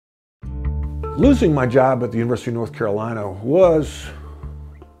Losing my job at the University of North Carolina was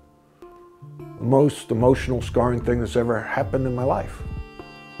the most emotional, scarring thing that's ever happened in my life.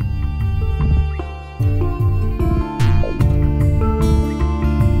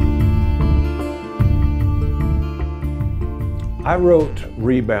 I wrote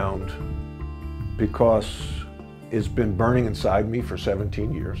Rebound because it's been burning inside me for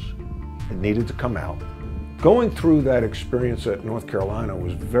 17 years. It needed to come out. Going through that experience at North Carolina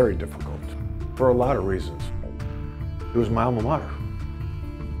was very difficult for a lot of reasons. It was my alma mater.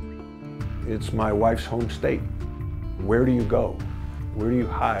 It's my wife's home state. Where do you go? Where do you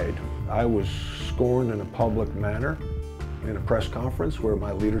hide? I was scorned in a public manner in a press conference where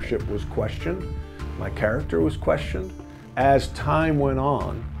my leadership was questioned, my character was questioned. As time went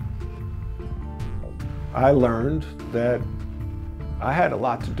on, I learned that I had a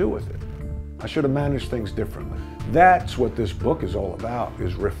lot to do with it. I should have managed things differently. That's what this book is all about,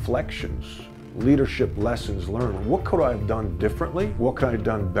 is reflections, leadership lessons learned. What could I have done differently? What could I have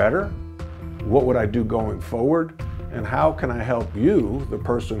done better? What would I do going forward? And how can I help you, the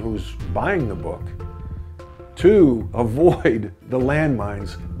person who's buying the book, to avoid the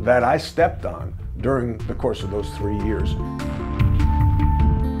landmines that I stepped on during the course of those 3 years.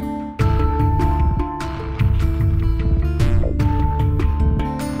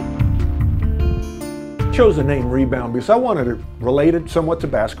 I chose the name Rebound because I wanted it related somewhat to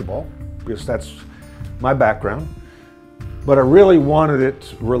basketball, because that's my background, but I really wanted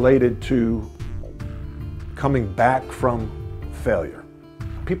it related to coming back from failure.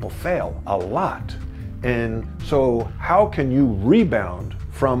 People fail a lot, and so how can you rebound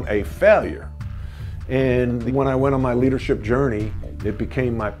from a failure? And when I went on my leadership journey, it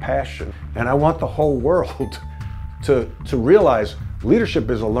became my passion. And I want the whole world to realize leadership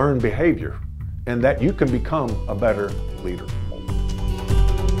is a learned behavior and that you can become a better leader.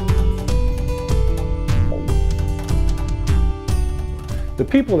 The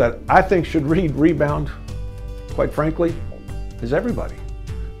people that I think should read Rebound, quite frankly, is everybody.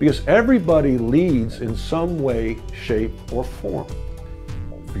 Because everybody leads in some way, shape, or form.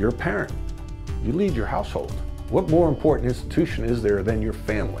 If you're a parent, you lead your household. What more important institution is there than your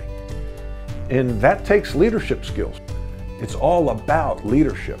family? And that takes leadership skills. It's all about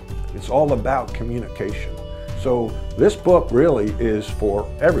leadership. It's all about communication. So this book really is for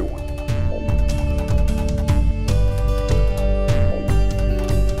everyone.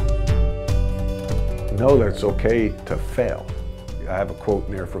 Know that it's okay to fail. I have a quote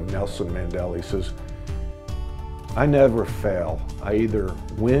in there from Nelson Mandela. He says, "I never fail. I either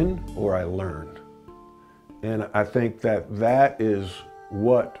win or I learn." And I think that that is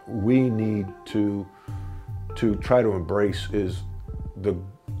what we need to try to embrace, is the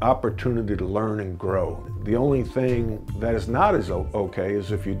opportunity to learn and grow. The only thing that is not as okay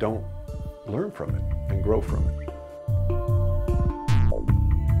is if you don't learn from it and grow from it.